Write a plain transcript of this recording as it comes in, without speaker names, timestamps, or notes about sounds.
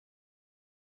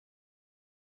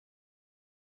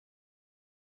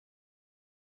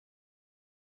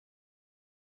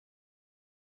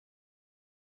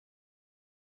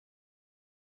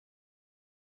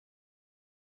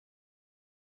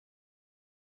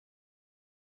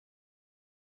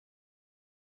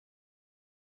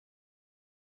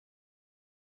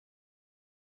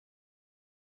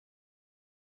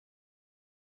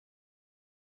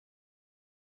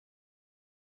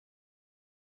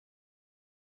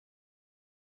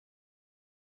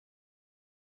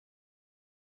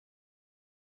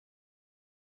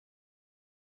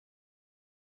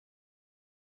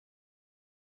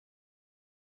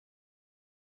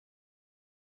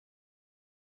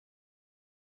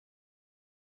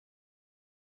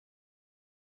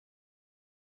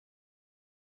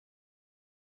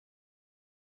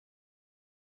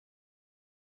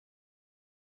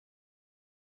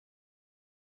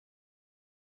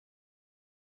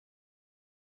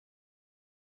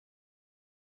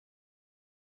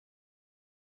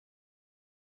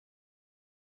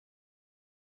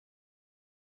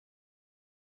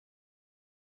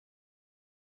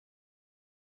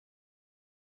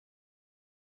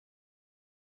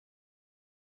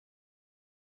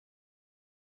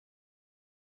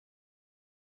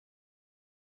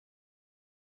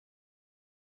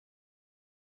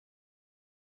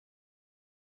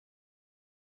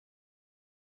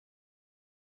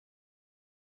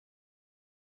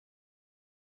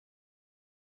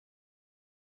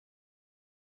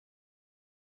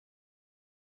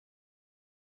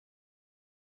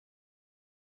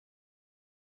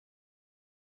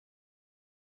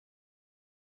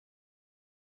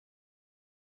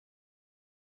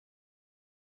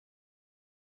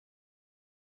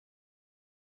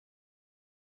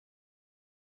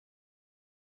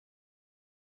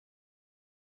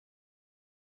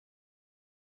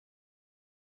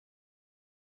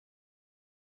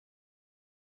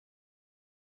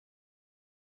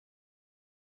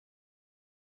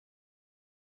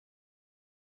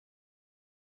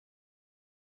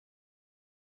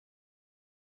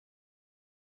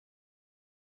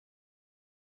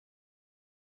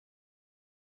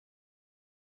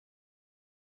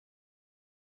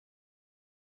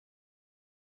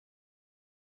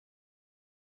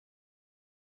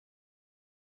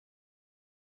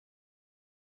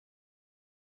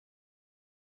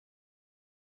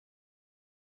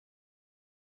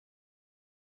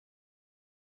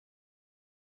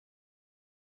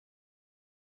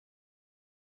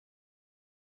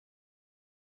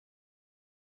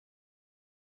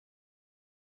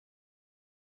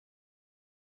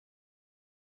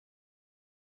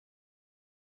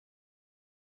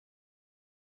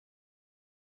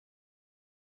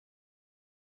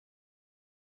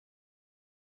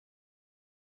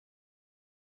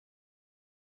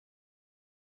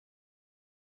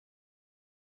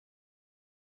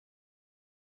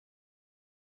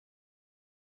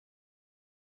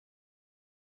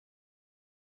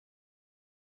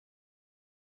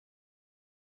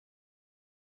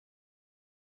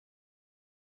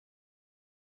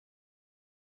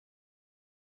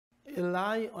A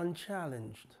lie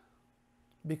unchallenged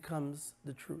becomes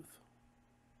the truth.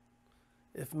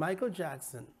 If Michael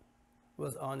Jackson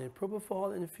was on a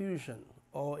propofol infusion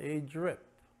or a drip,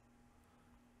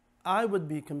 I would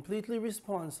be completely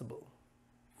responsible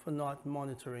for not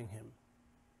monitoring him.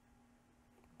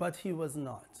 But he was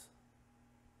not.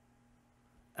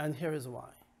 And here is why.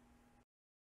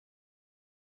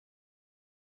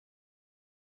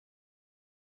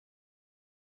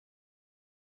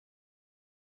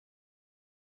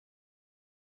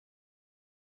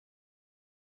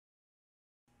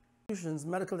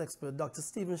 Medical expert Dr.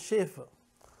 Stephen Schaefer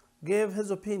gave his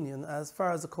opinion as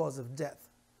far as the cause of death.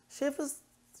 Schaefer's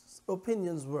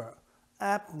opinions were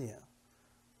apnea,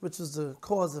 which is the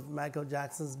cause of Michael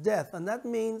Jackson's death, and that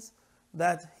means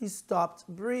that he stopped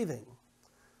breathing.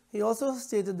 He also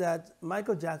stated that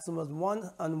Michael Jackson was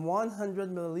on 100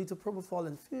 milliliter propofol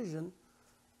infusion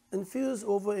infused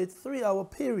over a 3-hour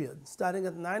period, starting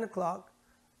at 9 o'clock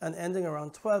and ending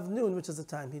around 12 noon, which is the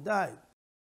time he died.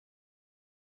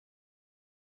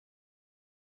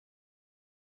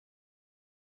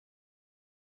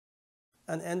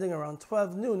 And ending around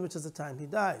 12 noon, which is the time he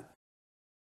died.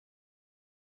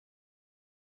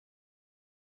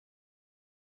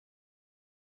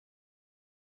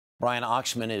 Brian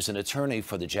Oxman is an attorney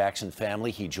for the Jackson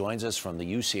family. He joins us from the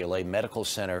UCLA Medical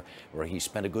Center, where he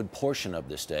spent a good portion of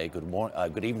this day.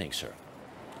 Good evening, sir.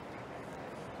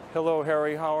 Hello,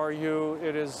 Harry. How are you?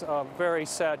 It is a very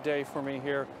sad day for me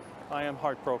here. I am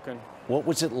heartbroken. What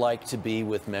was it like to be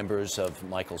with members of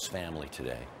Michael's family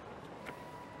today?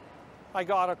 I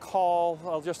got a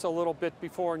call just a little bit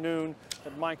before noon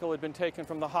that Michael had been taken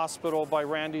from the hospital by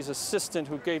Randy's assistant,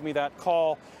 who gave me that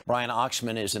call. Brian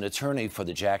Oxman is an attorney for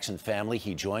the Jackson family.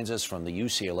 He joins us from the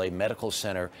UCLA Medical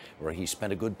Center, where he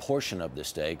spent a good portion of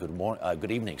this day.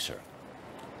 Good evening, sir.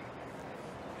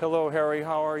 Hello, Harry.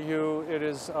 How are you? It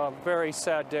is a very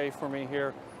sad day for me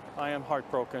here. I am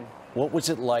heartbroken. What was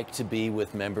it like to be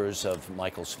with members of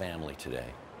Michael's family today?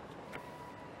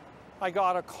 I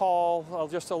got a call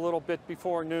just a little bit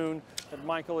before noon that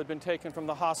Michael had been taken from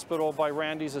the hospital by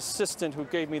Randy's assistant, who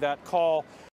gave me that call.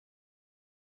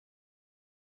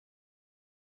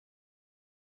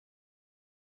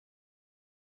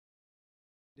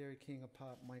 Dairy King of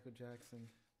Pop, Michael Jackson,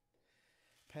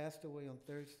 passed away on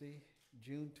Thursday,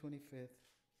 June 25th,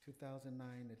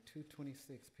 2009 at 2:26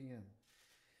 p.m.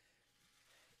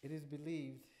 It is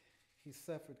believed he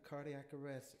suffered cardiac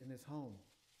arrest in his home.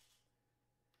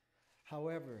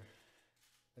 However,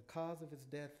 the cause of his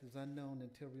death is unknown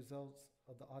until results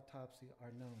of the autopsy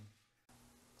are known.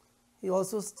 He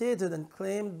also stated and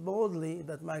claimed boldly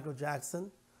that Michael Jackson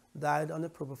died on a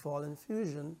propofol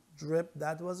infusion drip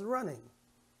that was running.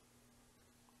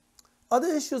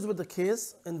 Other issues with the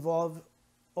case involve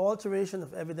alteration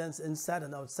of evidence inside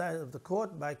and outside of the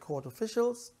court by court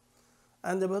officials,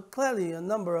 and there were clearly a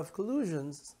number of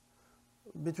collusions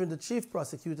between the chief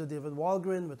prosecutor, David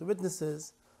Walgren, with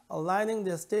witnesses, aligning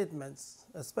their statements,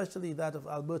 especially that of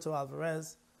Alberto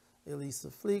Alvarez, Elisa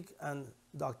Fleek, and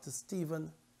Dr. Stephen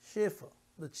Schaefer,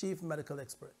 the chief medical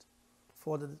expert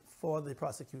for the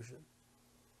prosecution.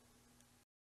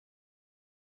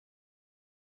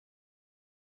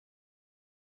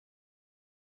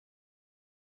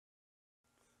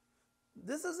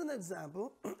 This is an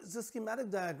example. It's a schematic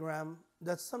diagram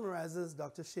that summarizes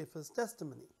Dr. Schaefer's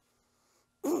testimony.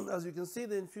 As you can see,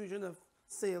 the infusion of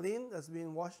saline that's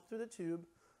being washed through the tube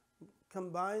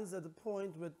combines at the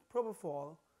point with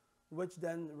propofol, which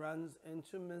then runs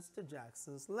into Mr.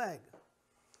 Jackson's leg.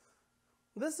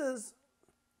 This is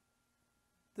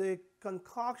the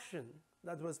concoction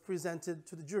that was presented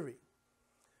to the jury.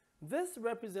 This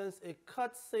represents a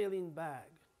cut saline bag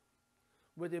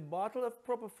with a bottle of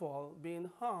propofol being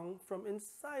hung from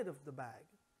inside of the bag.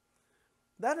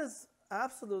 That is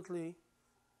absolutely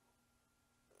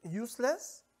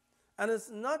useless, and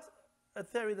it's not a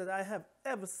theory that I have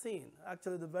ever seen.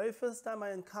 Actually, the very first time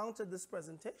I encountered this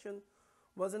presentation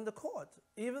was in the court,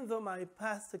 even though my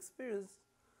past experience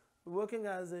working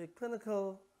as a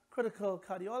critical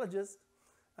cardiologist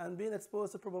and being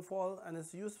exposed to propofol and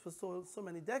its use for so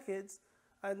many decades,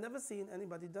 I had never seen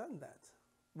anybody done that.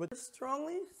 But I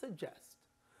strongly suggest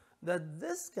that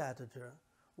this catheter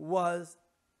was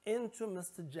into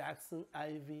Mr. Jackson's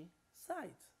IV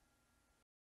site.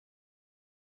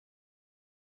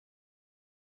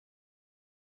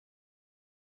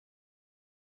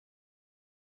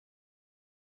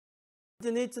 What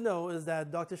you need to know is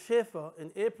that Dr. Schaefer,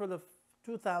 in April of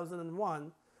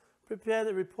 2001, prepared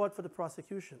a report for the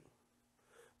prosecution.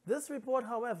 This report,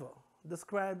 however,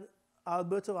 described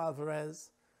Alberto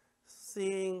Alvarez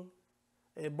seeing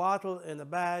a bottle in a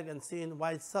bag and seen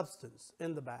white substance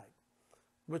in the bag,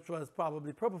 which was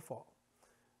probably propofol.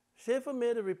 Schaefer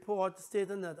made a report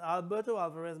stating that Alberto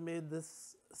Alvarez made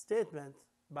this statement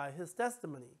by his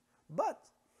testimony, but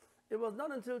it was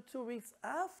not until 2 weeks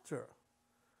after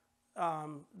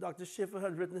Dr. Schaefer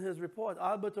had written his report,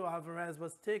 Alberto Alvarez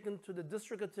was taken to the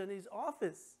district attorney's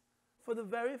office for the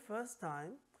very first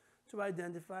time to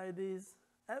identify these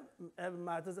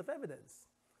matters of evidence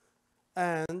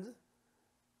and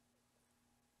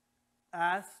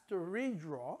asked to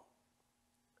redraw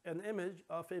an image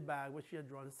of a bag which he had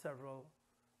drawn several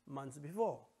months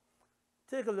before.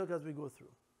 Take a look as we go through.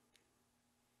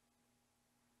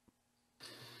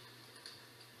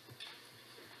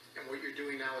 And what you're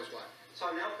doing now is what? So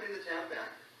I'm now putting the tab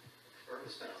back, where it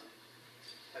was found.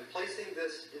 I'm placing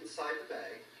this inside the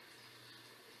bag.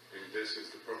 And this is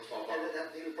the propofol And bottle?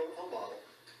 that being the propofol bottle.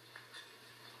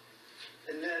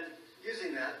 And then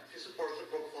using that to support the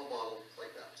propofol bottle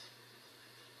like that.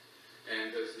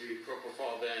 And does the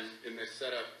propofol then, in this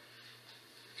setup,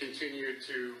 continue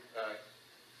to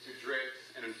drip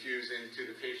and infuse into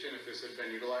the patient if this had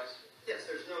been utilized? Yes,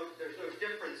 there's no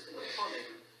difference in the plumbing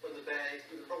when the bag,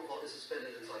 when the propofol is suspended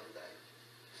inside the bag.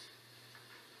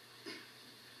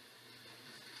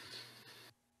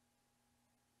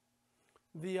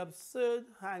 The absurd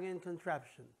hanging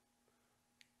contraption.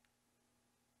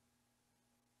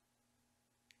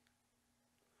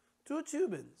 Two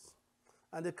tubings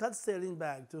and a cut saline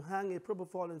bag to hang a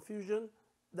propofol infusion,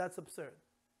 that's absurd.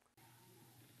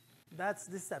 That's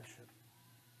deception.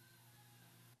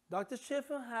 Dr.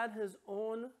 Schaefer had his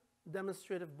own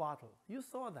demonstrative bottle. You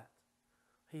saw that.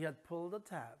 He had pulled the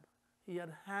tab. He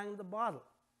had hanged the bottle.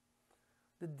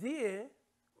 The DA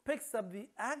picks up the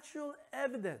actual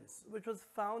evidence which was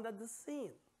found at the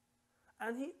scene,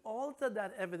 and he altered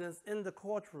that evidence in the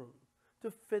courtroom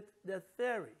to fit their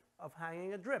theory of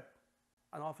hanging a drip,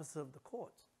 an officer of the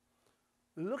court.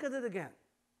 Look at it again.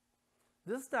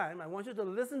 This time, I want you to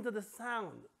listen to the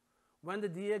sound when the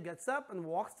DA gets up and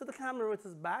walks to the camera with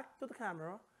his back to the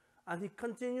camera, and he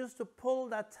continues to pull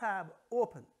that tab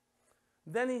open.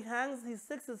 Then he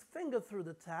sticks his finger through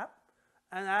the tab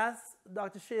and asks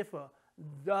Dr. Schaefer,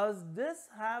 does this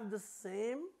have the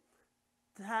same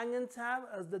hanging tab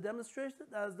as the demonstration,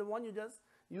 as the one you just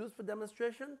used for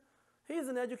demonstration? He's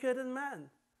an educated man.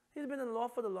 He's been in law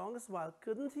for the longest while.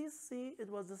 Couldn't he see it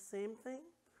was the same thing?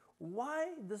 Why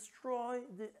destroy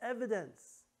the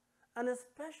evidence? And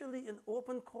especially in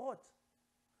open court.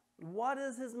 What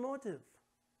is his motive?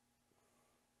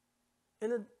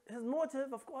 His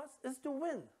motive, of course, is to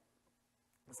win.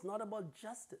 It's not about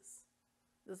justice.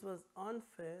 This was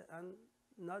unfair and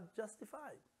not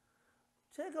justified.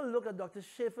 Take a look at Dr.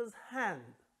 Schaefer's hand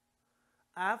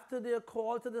after they are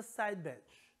called to the side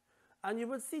bench. And you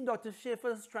would see Dr.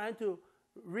 Schaefer is trying to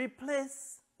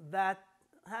replace that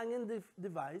hanging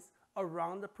device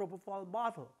around the propofol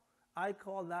bottle. I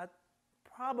call that,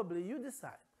 probably you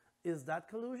decide, is that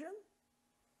collusion?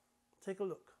 Take a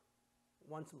look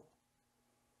once more.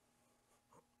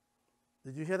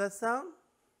 Did you hear that sound?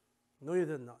 No, you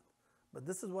did not. But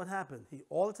this is what happened. He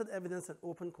altered evidence in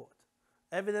open court.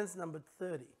 Evidence number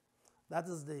 30. That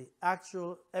is the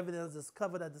actual evidence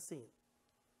discovered at the scene.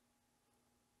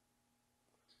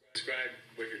 Describe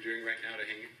what you're doing right now to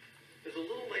hang it. There's a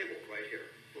little label right here,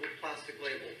 little plastic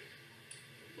label,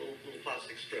 little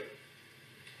plastic strip,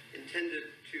 intended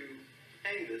to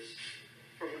hang this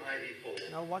from an IV pole.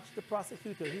 Now watch the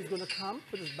prosecutor. He's going to come,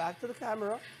 put his back to the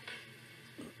camera,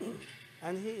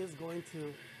 and he is going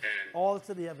to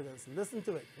alter the evidence. Listen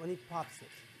to it when he pops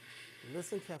it.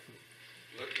 Listen carefully.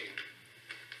 Looking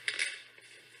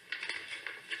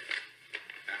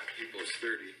at people's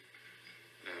 30.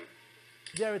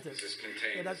 There it is. Does this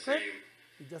contain Yeah, that the clip? same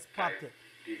He just popped it.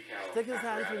 decal Stick his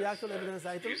hand through the apparatus, actual evidence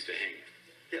item, used to hang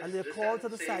it? Yes, and they're this called has to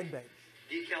the same side bench.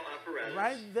 Decal apparatus.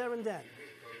 Right there and then.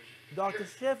 Dr.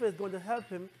 Schaefer is going to help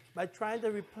him by trying to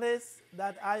replace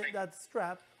that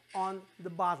strap on the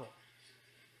bottle.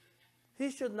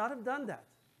 He should not have done that.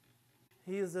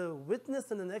 He is a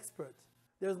witness and an expert.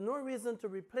 There's no reason to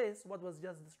replace what was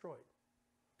just destroyed.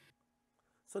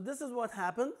 So this is what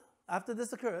happened after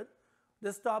this occurred.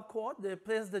 They stopped court. They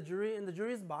placed the jury in the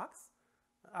jury's box.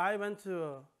 I went to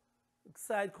a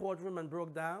side courtroom and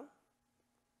broke down.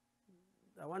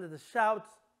 I wanted to shout,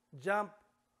 jump,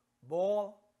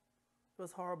 bawl. It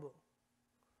was horrible.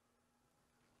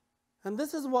 And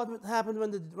this is what happened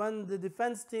when the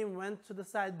defense team went to the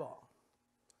sidebar.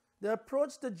 They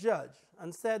approached the judge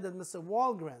and said that Mr.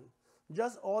 Walgren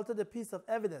just altered a piece of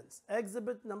evidence,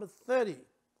 exhibit number 30,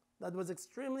 that was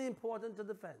extremely important to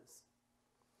defense.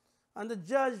 And the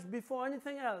judge, before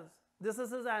anything else, this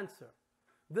is his answer.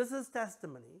 This is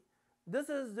testimony. This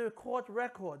is the court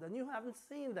record, and you haven't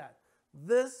seen that.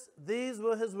 These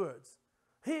were his words.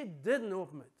 He didn't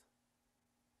open it.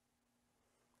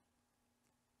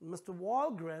 Mr.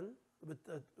 Walgren, with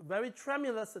very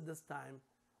tremulous at this time,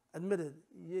 admitted,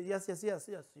 yes,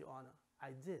 Your Honor,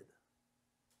 I did.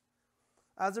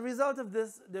 As a result of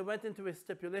this, they went into a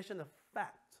stipulation of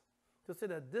fact to say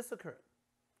that this occurred.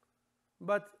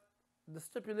 But the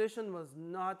stipulation was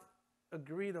not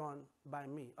agreed on by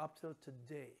me up till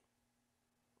today.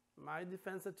 My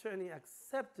defense attorney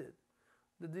accepted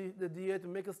the DA to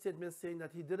make a statement saying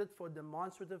that he did it for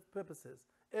demonstrative purposes.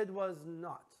 It was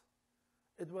not.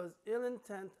 It was ill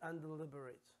intent and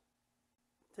deliberate.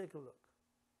 Take a look.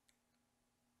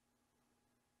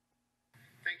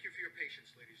 Thank you for your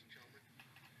patience, ladies and gentlemen.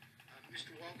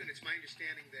 Mr. Walden, it's my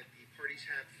understanding that the parties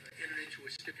have entered into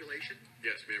a stipulation.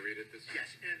 Yes, may I read it this time?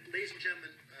 Yes, and ladies and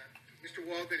gentlemen, Mr.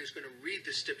 Walden is going to read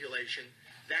the stipulation.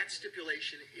 That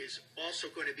stipulation is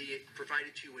also going to be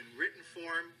provided to you in written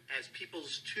form as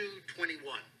People's 221.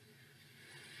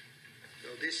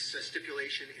 So this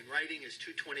stipulation in writing is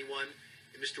 221,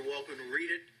 and Mr. Walden will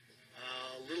read it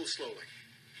a little slowly.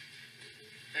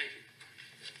 Thank you.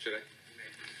 Should I?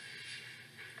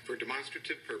 For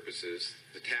demonstrative purposes,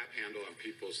 the tap handle on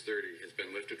People's 30 has been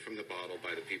lifted from the bottle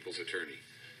by the People's attorney.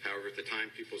 However, at the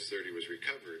time People's 30 was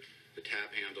recovered, the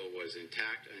tap handle was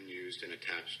intact, unused, and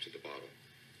attached to the bottle.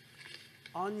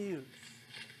 Unused,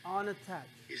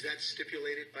 unattached. Is that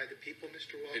stipulated by the people,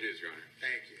 Mr. Walden? It is, Your Honor.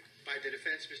 Thank you. By the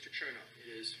defense, Mr. Chernow?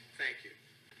 It is. Thank you.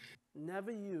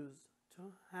 Never used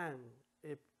to hang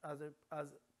as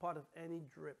part of any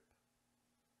drip.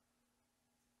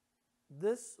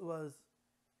 This was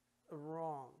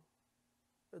wrong.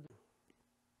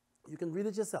 You can read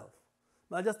it yourself.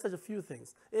 But I'll just touch a few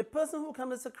things. A person who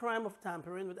commits a crime of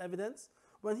tampering with evidence,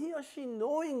 when he or she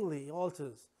knowingly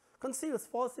alters, conceals,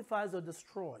 falsifies, or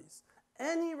destroys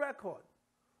any record,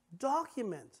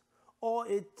 document, or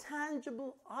a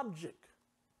tangible object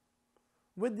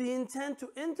with the intent to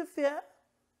interfere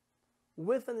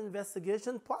with an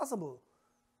investigation, possible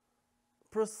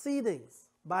proceedings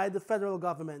by the federal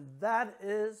government, that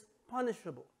is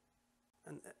punishable,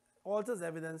 and alters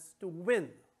evidence to win.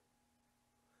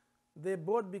 They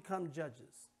both become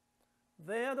judges.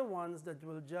 They are the ones that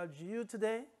will judge you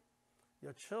today,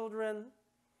 your children,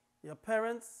 your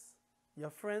parents, your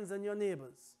friends, and your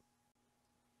neighbors.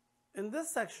 In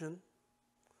this section,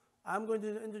 I'm going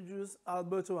to introduce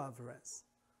Alberto Alvarez.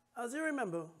 As you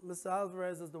remember, Mr.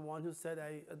 Alvarez is the one who said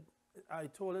I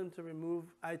told him to remove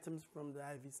items from the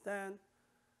IV stand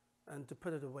and to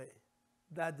put it away.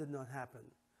 That did not happen.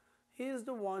 He is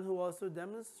the one who also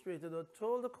demonstrated or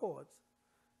told the court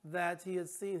that he had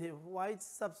seen a white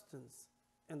substance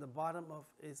in the bottom of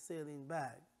a saline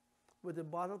bag with a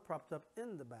bottle propped up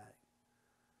in the bag.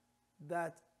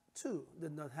 That too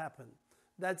did not happen.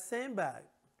 That same bag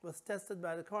was tested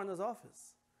by the coroner's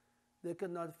office. They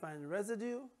could not find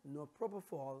residue nor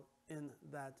propofol in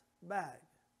that bag.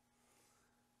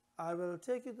 I will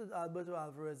take you to Alberto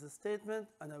Alvarez's statement,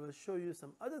 and I will show you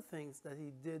some other things that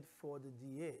he did for the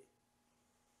DA.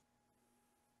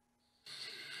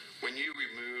 When you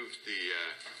removed the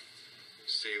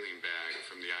saline bag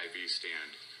from the IV stand,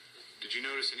 did you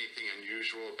notice anything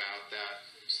unusual about that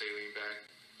saline bag?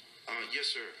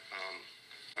 Yes, sir.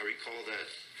 I recall that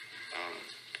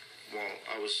while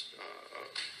I was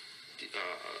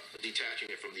detaching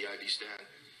it from the IV stand,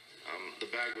 the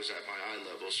bag was at my eye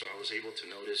level, so I was able to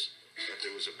notice that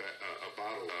there was a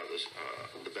bottle out of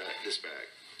this bag.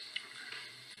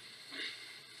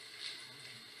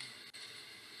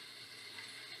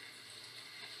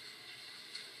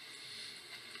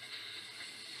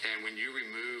 And when you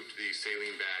removed the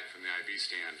saline bag from the IV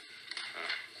stand,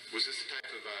 was this the type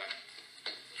of,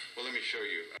 well, let me show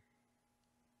you.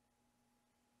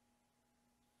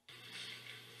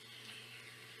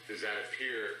 Does that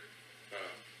appear,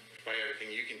 by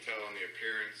everything you can tell on the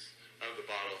appearance of the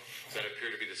bottle, does that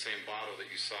appear to be the same bottle that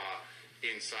you saw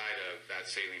inside of that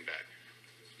saline bag?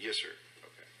 Yes, sir.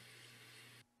 Okay.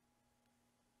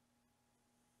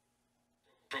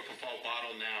 Propofol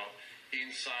bottle now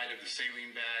inside of the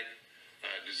saline bag.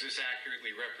 Does this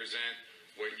accurately represent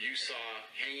what you saw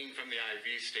hanging from the IV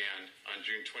stand on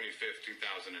June 25th,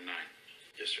 2009?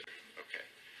 Yes, sir. Okay.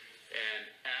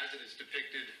 And as it is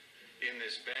depicted in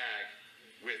this bag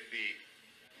with the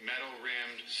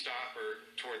metal-rimmed stopper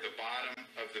toward the bottom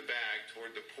of the bag,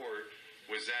 toward the port,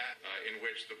 was that in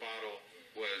which the bottle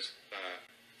was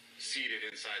seated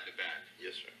inside the bag?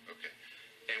 Yes, sir. Okay.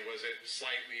 And was it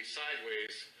slightly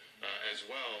sideways as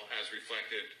well as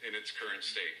reflected in its current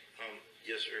state?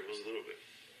 Yes, sir. It was a little bit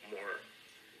more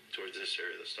towards this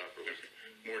area, the stopper was.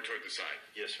 More toward the side?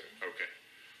 Yes, sir. Okay.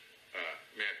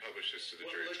 May I publish this to the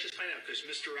Well, jury? let's just find out, because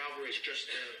Mr. Alvarez just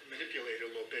manipulated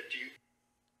a little bit. Do you?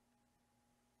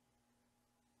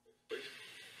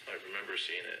 I remember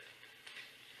seeing it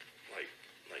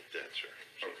like that, sir.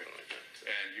 Something Okay. like that.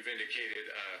 And you've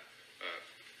indicated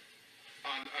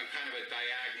on kind of a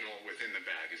diagonal within the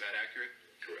bag. Is that accurate?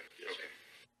 Correct. Yes, Okay. sir.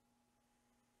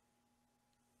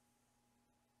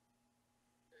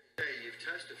 Hey, you've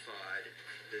testified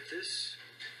that this,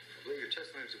 I believe your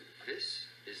testimony is this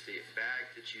is the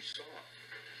bag that you saw.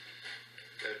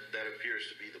 That appears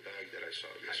to be the bag that I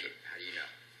saw. Yes, sir. How do you know?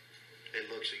 It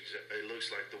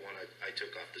looks like the one I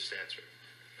took off the stand, sir.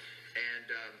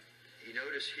 And you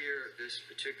notice here this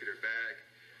particular bag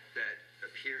that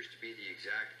appears to be the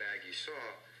exact bag you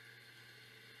saw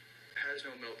has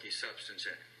no milky substance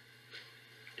in it.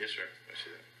 Yes, sir. I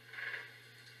see that.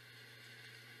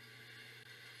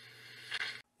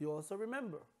 You also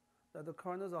remember that the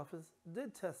coroner's office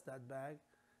did test that bag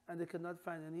and they could not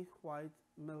find any white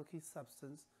milky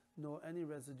substance nor any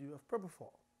residue of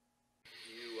propofol.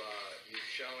 You've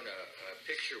shown a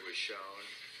picture was shown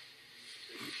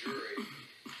to the jury.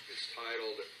 It's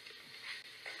titled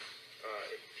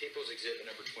People's Exhibit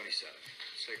number 27.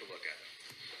 Let's take a look at it.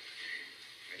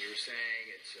 And you were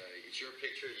saying it's your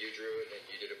picture, you drew it, and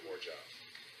you did a poor job.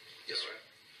 Yes, sir. Right?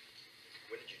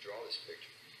 When did you draw this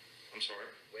picture? I'm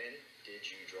sorry. When did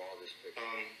you draw this picture?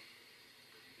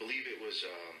 Believe it was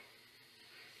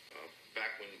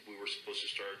back when we were supposed to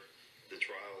start the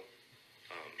trial.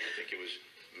 I think it was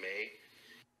May.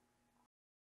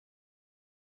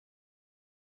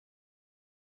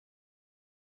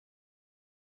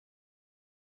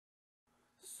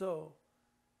 So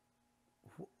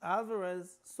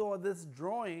Alvarez saw this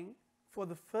drawing for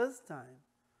the first time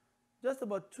just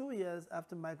about 2 years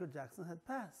after Michael Jackson had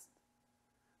passed.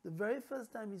 The very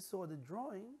first time he saw the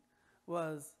drawing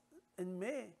was in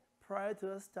May, prior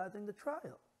to us starting the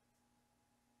trial.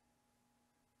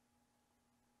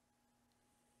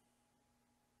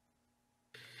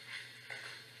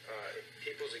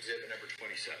 People's Exhibit number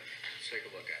 27. Let's take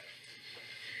a look at it.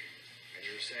 And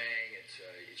you were saying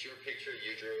it's your picture,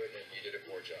 you drew it, and you did a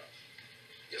poor job.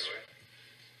 Yes, sir.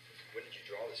 Right? When did you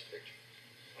draw this picture?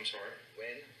 I'm sorry.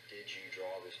 When did you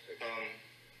draw this picture?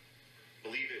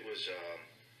 Believe it was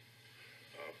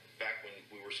back when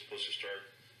we were supposed to start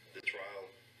the trial.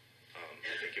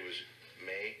 I think it was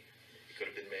May. It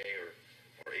could have been May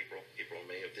or April,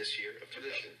 May of this year, of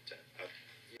 2010.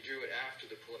 You drew it after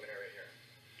the preliminary hearing.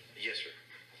 Yes, sir.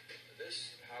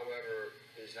 This, however,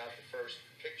 is not the first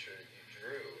picture that you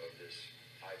drew of this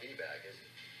IV bag, is it?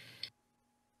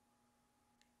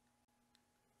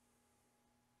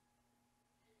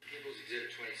 People's Exhibit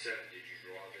 27. Did you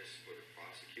draw this for the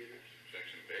prosecutor?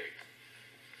 Objection B.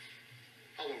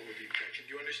 How long would the objection?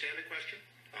 Do you understand the question?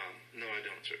 No, I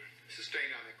don't, sir.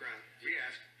 Sustained on the ground.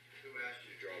 Re-ask. Who asked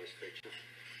you to draw this picture?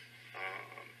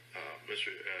 Mr.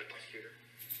 Prosecutor.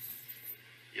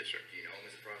 Yes, sir. Do you know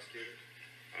him as a prosecutor?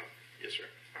 Yes, sir.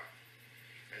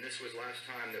 And this was last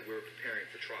time that we were preparing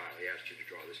for trial. He asked you to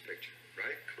draw this picture,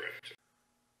 right? Correct.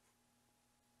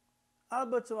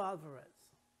 Alberto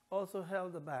Alvarez also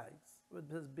held the bags with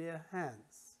his bare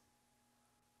hands.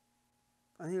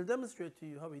 And he'll demonstrate to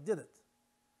you how he did it.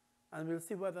 And we'll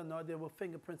see whether or not there were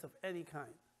fingerprints of any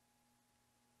kind.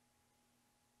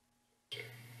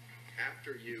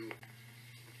 After you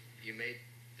made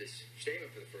this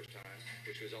statement for the first time,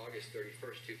 which was August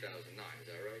 31st, 2009, is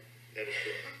that right? That is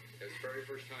correct. That was the very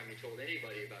first time you told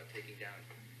anybody about taking down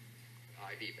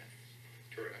IV bags.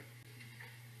 Correct.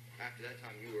 After that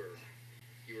time, you were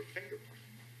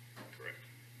fingerprinted. Correct.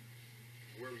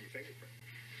 Where were you fingerprinted?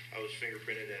 I was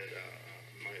fingerprinted at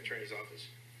my attorney's office.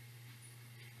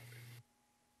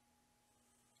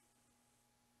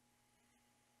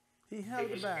 He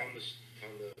held It the was bag.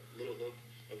 on the little hook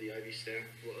of the IV stem.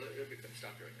 Well, let me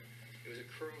stop you right there. It was a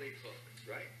curly hook,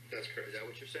 right? That's correct. Is that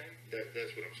what you're saying?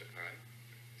 That's what I'm saying. All right.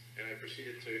 And I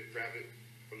proceeded to grab it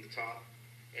from the top,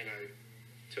 and I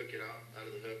took it out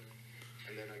of the hook,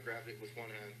 and then I grabbed it with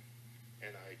one hand,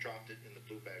 and I dropped it in the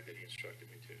blue bag that he instructed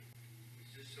me to. You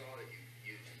just saw that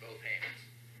you used both hands.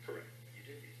 Correct. You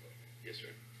did use both hands. Yes,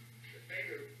 sir. The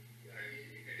finger,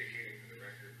 Indicating for the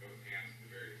record, both hands at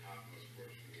the very topmost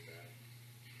portion of the bag.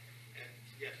 and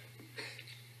yes,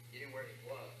 you didn't wear any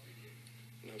gloves, did you?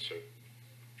 No, sir.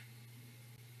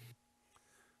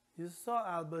 You saw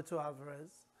Alberto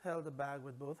Alvarez held the bag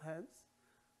with both hands,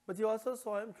 but you also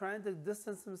saw him trying to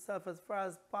distance himself as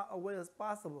far away as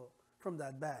possible from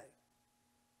that bag.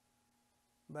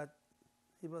 But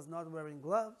he was not wearing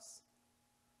gloves.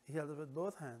 He held it with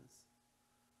both hands.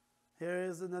 Here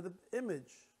is another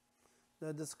image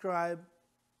that describe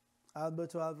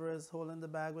Alberto Alvarez holding the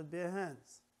bag with bare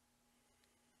hands.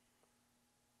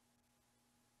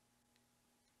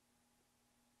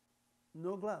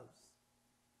 No gloves.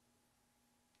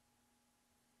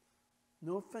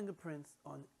 No fingerprints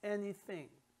on anything.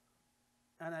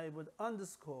 And I would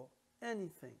underscore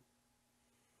anything.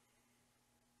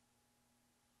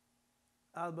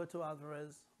 Alberto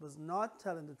Alvarez was not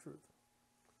telling the truth,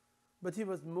 but he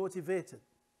was motivated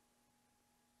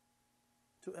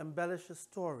to embellish a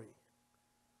story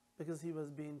because he was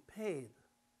being paid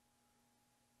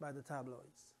by the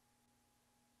tabloids.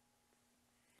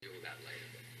 Deal with that later.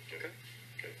 Okay.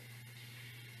 Okay.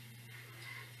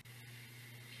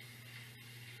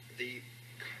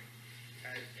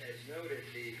 As noted,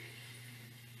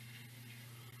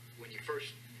 when you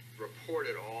first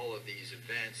reported all of these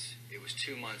events, it was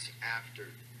 2 months after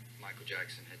Michael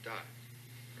Jackson had died,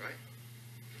 right?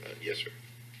 Yes, sir.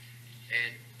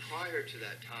 And prior to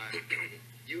that time,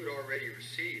 you had already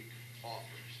received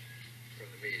offers from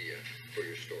the media for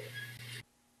your story.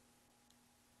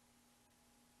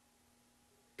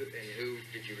 And who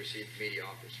did you receive media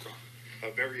offers from?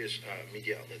 Various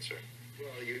media outlets, sir.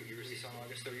 Well, you received some on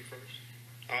August 31st?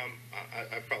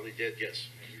 I probably did, yes.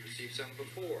 And you received some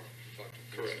before you talked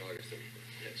to police on August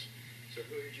 31st? Yes. So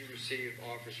who did you receive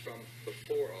offers from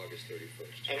before August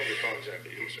 31st? I don't recall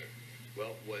exactly who, sir.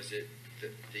 Well, was it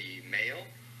the mail?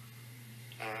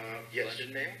 Yes.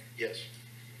 London mail? Yes.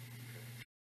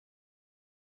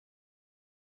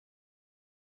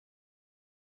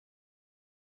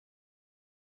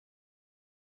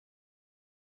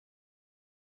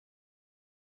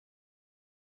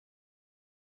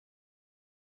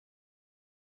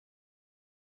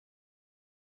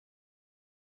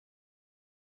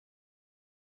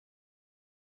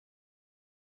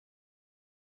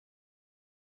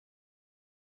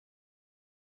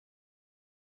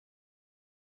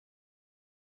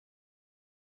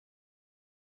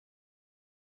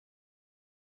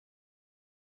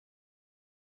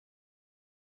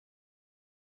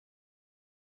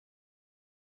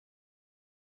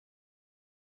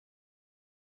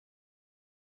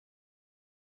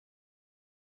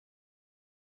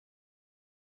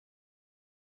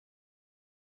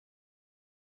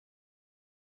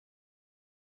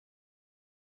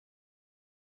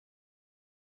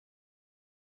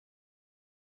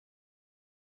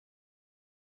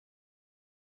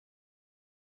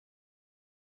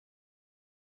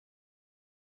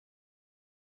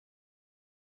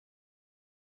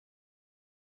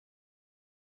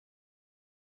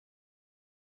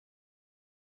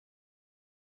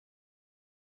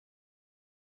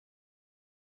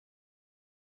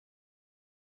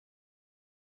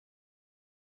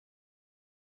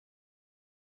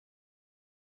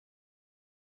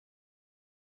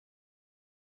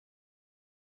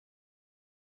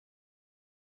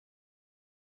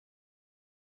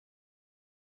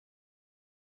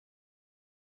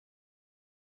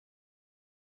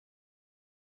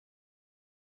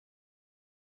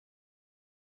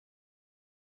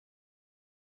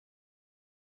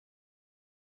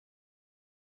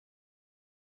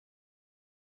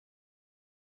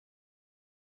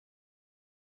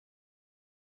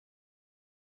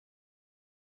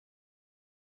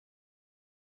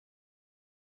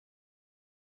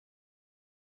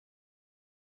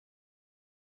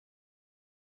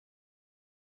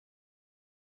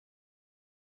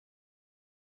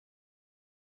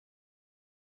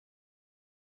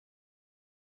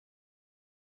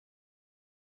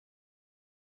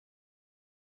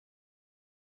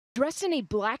 Dressed in a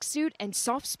black suit and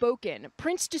soft-spoken,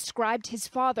 Prince described his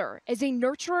father as a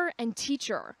nurturer and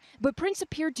teacher. But Prince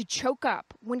appeared to choke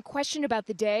up when questioned about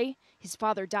the day his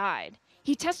father died.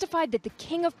 He testified that the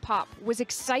King of Pop was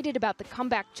excited about the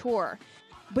comeback tour.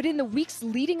 But in the weeks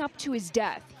leading up to his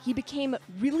death, he became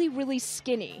really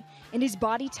skinny, and his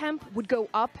body temp would go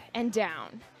up and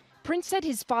down. Prince said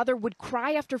his father would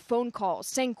cry after phone calls,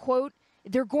 saying, quote,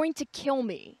 "They're going to kill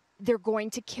me. They're going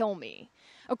to kill me."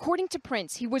 According to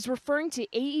Prince, he was referring to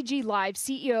AEG Live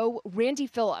CEO Randy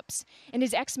Phillips and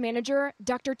his ex-manager,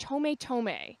 Dr. Tohme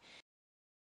Tohme.